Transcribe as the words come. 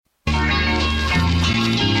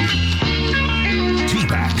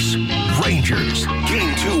Rangers,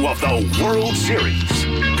 Game 2 of the World Series.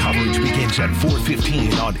 Coverage begins at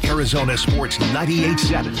 4:15 on Arizona Sports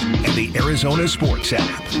 98.7 and the Arizona Sports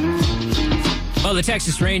app. Well, the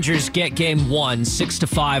Texas Rangers get Game 1,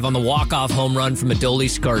 6-5 on the walk-off home run from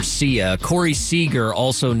Adolis Garcia. Corey Seager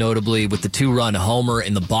also notably with the two-run homer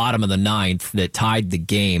in the bottom of the ninth that tied the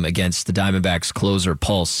game against the Diamondbacks closer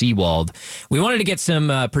Paul Sewald. We wanted to get some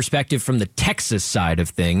perspective from the Texas side of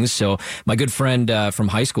things. So my good friend from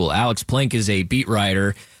high school, Alex Plinck, is a beat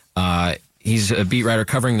writer. He's a beat writer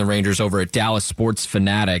covering the Rangers over at Dallas Sports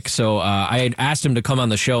Fanatic. So I had asked him to come on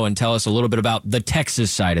the show and tell us a little bit about the Texas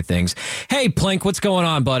side of things. Hey, Plinck, what's going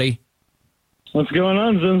on, buddy? What's going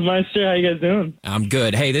on, Zinsmeister? How you guys doing? I'm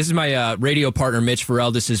good. Hey, this is my radio partner, Mitch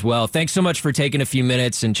Ferreldis, as well. Thanks so much for taking a few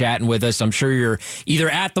minutes and chatting with us. I'm sure you're either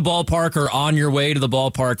at the ballpark or on your way to the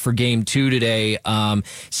ballpark for Game 2 today.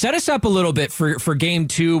 Set us up a little bit for Game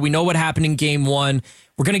 2. We know what happened in Game 1.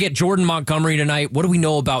 We're going to get Jordan Montgomery tonight. What do we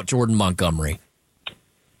know about Jordan Montgomery?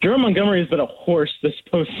 Jordan Montgomery has been a horse this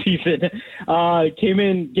postseason. Came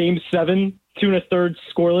in Game 7, 2 1/3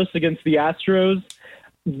 scoreless against the Astros.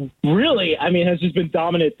 Really, has just been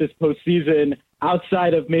dominant this postseason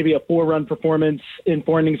outside of maybe a 4-run performance in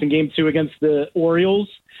 4 innings in Game 2 against the Orioles.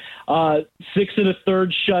 6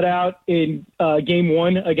 1/3 shutout in Game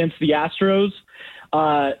 1 against the Astros.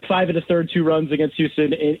 5 1/3 2 runs against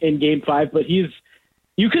Houston in Game 5. But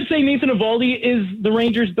you could say Nathan Eovaldi is the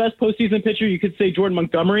Rangers' best postseason pitcher. You could say Jordan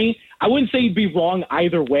Montgomery. I wouldn't say you'd be wrong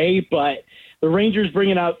either way, but the Rangers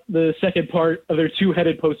bringing out the second part of their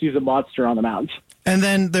two-headed postseason monster on the mound. And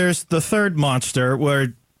then there's the third monster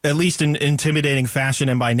where, at least in intimidating fashion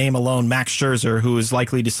and by name alone, Max Scherzer, who is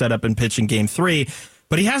likely to set up and pitch in Game 3.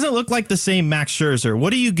 But he hasn't looked like the same Max Scherzer.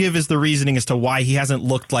 What do you give as the reasoning as to why he hasn't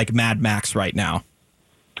looked like Mad Max right now?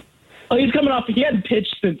 Well, he's coming off. He hadn't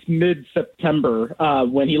pitched since mid-September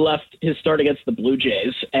when he left his start against the Blue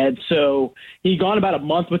Jays. And so he'd gone about a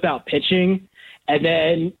month without pitching. And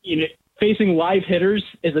then, facing live hitters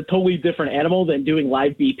is a totally different animal than doing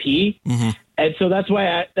live BP. Mm-hmm. And so that's why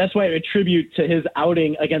I attribute to his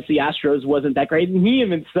outing against the Astros wasn't that great. And he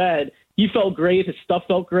even said he felt great. His stuff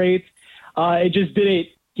felt great. It just didn't.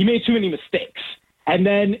 He made too many mistakes. And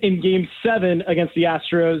then in Game 7 against the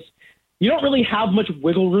Astros, you don't really have much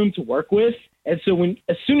wiggle room to work with. And so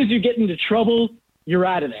as soon as you get into trouble, you're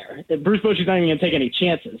out of there. And Bruce Bochy's not even going to take any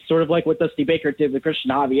chances, sort of like what Dusty Baker did with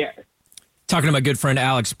Christian Javier. Talking to my good friend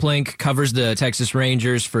Alex Plinck, covers the Texas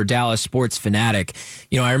Rangers for Dallas Sports Fanatic.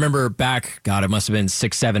 I remember back, it must have been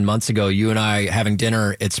 6-7 months ago, you and I having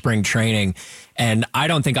dinner at spring training, and I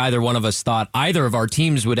don't think either one of us thought either of our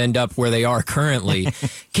teams would end up where they are currently.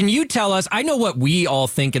 Can you tell us, I know what we all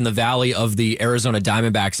think in the Valley of the Arizona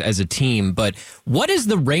Diamondbacks as a team, but what is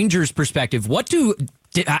the Rangers' perspective? What do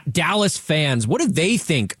Dallas fans, what do they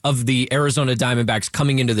think of the Arizona Diamondbacks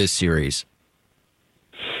coming into this series?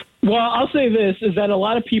 Well, I'll say this, is that a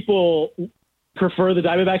lot of people prefer the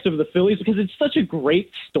Diamondbacks over the Phillies because it's such a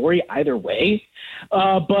great story either way.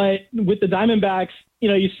 But with the Diamondbacks,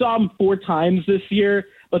 you saw them 4 times this year.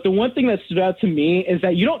 But the one thing that stood out to me is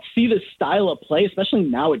that you don't see this style of play, especially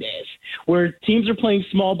nowadays, where teams are playing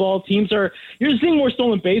small ball. You're seeing more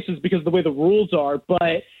stolen bases because of the way the rules are.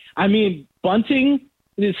 But, bunting,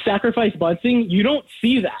 sacrifice bunting, you don't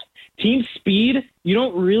see that. Team speed, you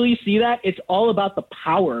don't really see that. It's all about the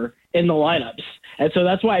power in the lineups. And so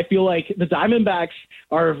that's why I feel like the Diamondbacks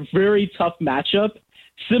are a very tough matchup.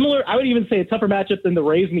 Similar, I would even say a tougher matchup than the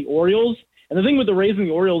Rays and the Orioles. And the thing with the Rays and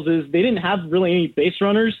the Orioles is they didn't have really any base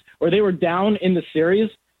runners, or they were down in the series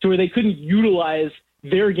to where they couldn't utilize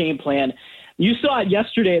their game plan. You saw it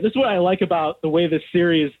yesterday. This is what I like about the way this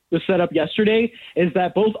series was set up yesterday, is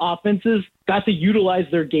that both offenses got to utilize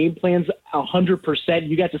their game plans 100%.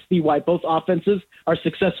 You got to see why both offenses are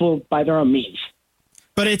successful by their own means.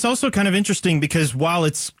 But it's also kind of interesting because while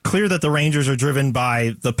it's clear that the Rangers are driven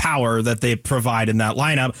by the power that they provide in that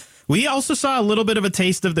lineup, we also saw a little bit of a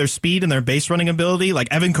taste of their speed and their base running ability. Like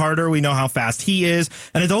Evan Carter, we know how fast he is.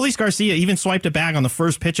 And Adolis Garcia even swiped a bag on the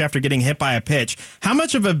first pitch after getting hit by a pitch. How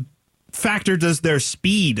much of a factor does their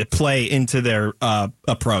speed play into their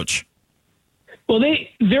approach? Well,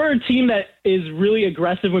 they're a team that is really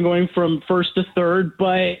aggressive when going from first to third,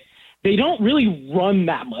 but they don't really run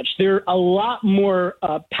that much. They're a lot more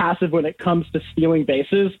passive when it comes to stealing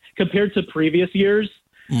bases compared to previous years.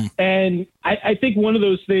 And I think one of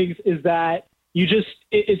those things is that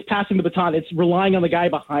it's passing the baton. It's relying on the guy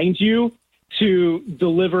behind you to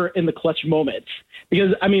deliver in the clutch moments.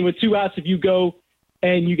 Because, with 2 outs, if you go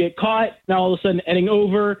and you get caught, now all of a sudden inning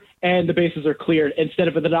over and the bases are cleared instead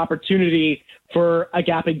of an opportunity for a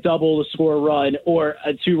gapping double to score a run or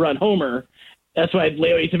a 2-run homer. That's why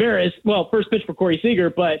Leody Taveras, well, first pitch for Corey Seager,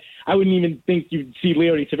 but I wouldn't even think you'd see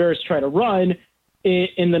Leody Taveras try to run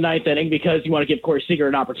in the ninth inning because you want to give Corey Seager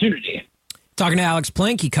an opportunity. Talking to Alex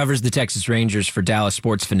Plinck, he covers the Texas Rangers for Dallas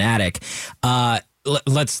Sports Fanatic.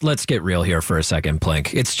 Let's get real here for a second,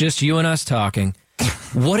 Plinck. It's just you and us talking.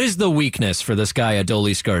 What is the weakness for this guy,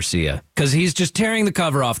 Adolis Garcia? Because he's just tearing the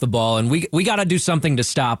cover off the ball, and we got to do something to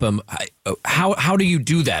stop him. How do you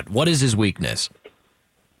do that? What is his weakness?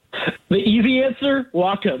 The easy answer,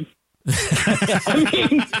 walk him.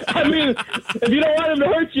 I mean, if you don't want him to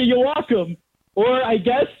hurt you, you walk him. Or I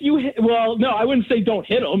guess well, no, I wouldn't say don't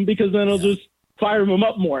hit him because then it'll just fire him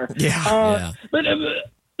up more. But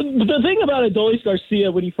the thing about Adolis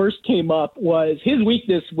Garcia when he first came up was his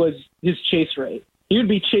weakness was his chase rate. He would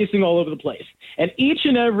be chasing all over the place. And each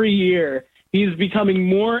and every year, he's becoming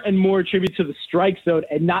more and more attributed to the strike zone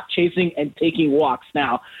and not chasing and taking walks.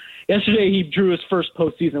 Now, yesterday he drew his first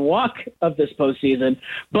postseason walk of this postseason,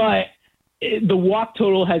 but the walk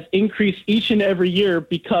total has increased each and every year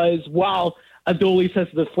because while Adolis has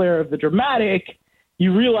the flair of the dramatic,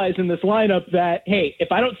 you realize in this lineup that, hey,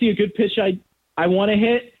 if I don't see a good pitch I want to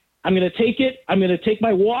hit, I'm going to take it, I'm going to take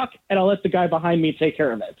my walk, and I'll let the guy behind me take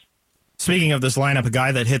care of it. Speaking of this lineup, a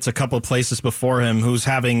guy that hits a couple of places before him who's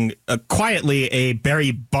having quietly a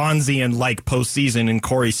Barry Bonzian-like postseason in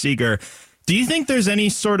Corey Seager. Do you think there's any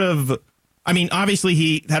sort of... I mean, obviously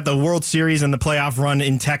he had the World Series and the playoff run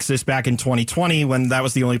in Texas back in 2020 when that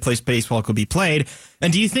was the only place baseball could be played.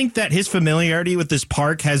 And do you think that his familiarity with this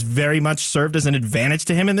park has very much served as an advantage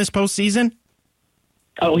to him in this postseason?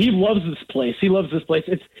 Oh, he loves this place. He loves this place.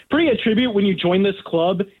 It's pretty a tribute when you join this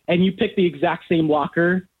club and you pick the exact same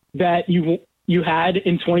locker that you had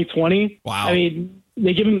in 2020. Wow. I mean,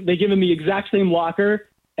 they give him the exact same locker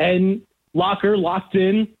and locked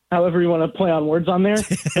in, however you want to play on words on there.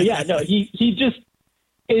 But yeah, no, he just,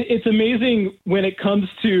 it's amazing when it comes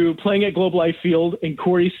to playing at Globe Life Field and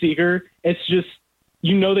Corey Seager. It's just,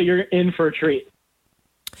 you know that you're in for a treat.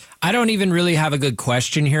 I don't even really have a good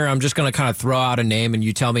question here. I'm just going to kind of throw out a name and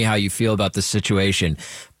you tell me how you feel about this situation.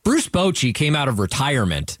 Bruce Bochy came out of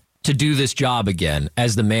retirement to do this job again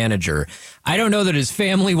as the manager. I don't know that his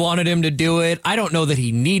family wanted him to do it. I don't know that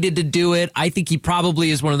he needed to do it. I think he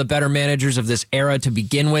probably is one of the better managers of this era to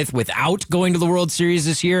begin with without going to the World Series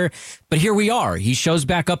this year. But here we are. He shows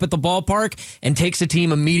back up at the ballpark and takes a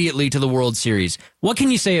team immediately to the World Series. What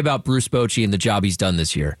can you say about Bruce Bochy and the job he's done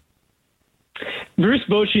this year? Bruce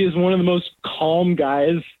Bochy is one of the most calm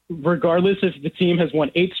guys, regardless if the team has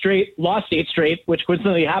won 8 straight, lost 8 straight, which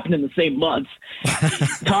coincidentally happened in the same month.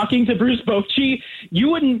 Talking to Bruce Bochy, you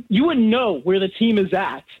wouldn't know where the team is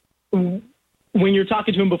at when you're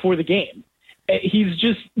talking to him before the game. He's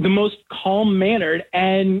just the most calm-mannered,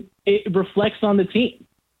 and it reflects on the team.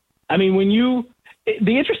 I mean,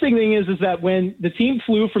 the interesting thing is that when the team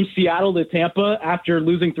flew from Seattle to Tampa after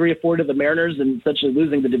losing 3 or 4 to the Mariners and essentially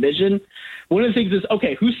losing the division, one of the things is,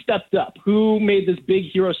 okay, who stepped up? Who made this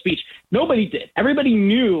big hero speech? Nobody did. Everybody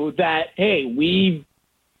knew that, hey, we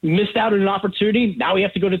missed out on an opportunity. Now we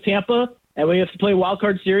have to go to Tampa and we have to play a wild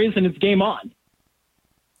card series and it's game on.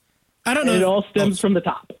 I don't know. And it all stems from the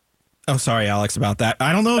top. Oh, sorry, Alex, about that.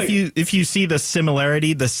 I don't know if you see the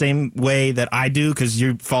similarity the same way that I do because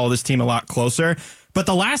you follow this team a lot closer. But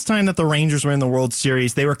the last time that the Rangers were in the World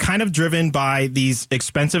Series, they were kind of driven by these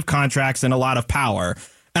expensive contracts and a lot of power.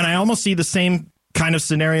 And I almost see the same kind of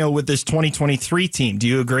scenario with this 2023 team. Do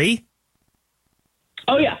you agree?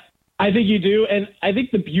 Oh, yeah. I think you do. And I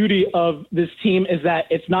think the beauty of this team is that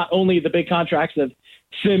it's not only the big contracts of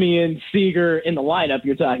Simeon, Seager in the lineup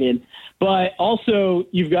you're talking, but also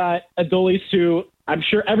you've got Adolis, who I'm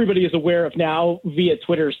sure everybody is aware of now via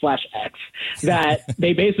Twitter/X, that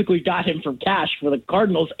they basically got him from cash for the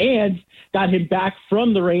Cardinals and got him back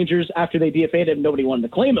from the Rangers after they DFA'd him. Nobody wanted to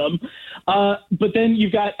claim him. But then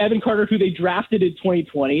you've got Evan Carter, who they drafted in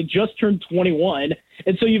 2020, just turned 21.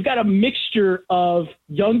 And so you've got a mixture of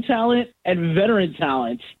young talent and veteran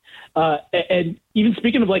talent. And even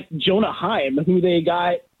speaking of like Jonah Heim, who they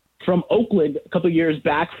got from Oakland a couple of years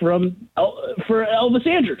back for Elvis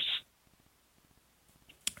Andrus.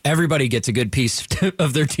 Everybody gets a good piece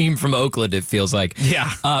of their team from Oakland, it feels like. Yeah.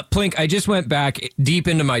 Plinck, I just went back deep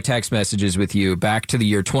into my text messages with you, back to the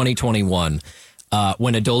year 2021,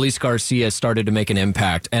 when Adolis Garcia started to make an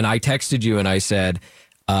impact. And I texted you and I said,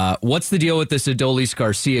 what's the deal with this Adolis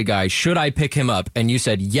Garcia guy? Should I pick him up? And you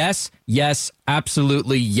said, yes,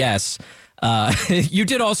 absolutely yes. You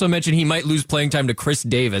did also mention he might lose playing time to Chris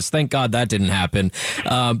Davis. Thank God that didn't happen.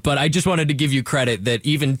 But I just wanted to give you credit that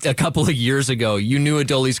even a couple of years ago, you knew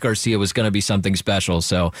Adolis Garcia was going to be something special.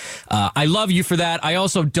 So I love you for that. I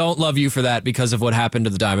also don't love you for that because of what happened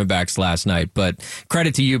to the Diamondbacks last night. But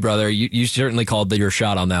credit to you, brother. You certainly called your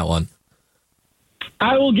shot on that one.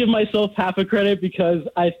 I will give myself half a credit because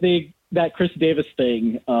I think that Chris Davis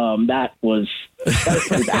thing, that was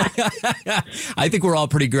pretty bad. I think we're all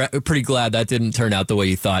pretty glad that didn't turn out the way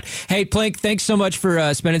you thought. Hey, Plinck, thanks so much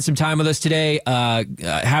for spending some time with us today.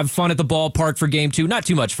 Have fun at the ballpark for Game 2. Not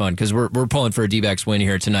too much fun because we're pulling for a D-backs win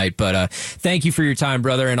here tonight. But thank you for your time,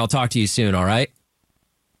 brother, and I'll talk to you soon, all right?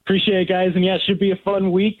 Appreciate it, guys. And, yeah, it should be a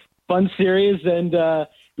fun week, fun series, and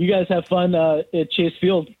you guys have fun at Chase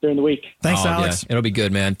Field during the week. Thanks, Alex. Yeah, it'll be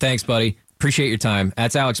good, man. Thanks, buddy. Appreciate your time.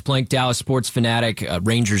 That's Alex Plinck, Dallas Sports Fanatic,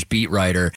 Rangers beat writer.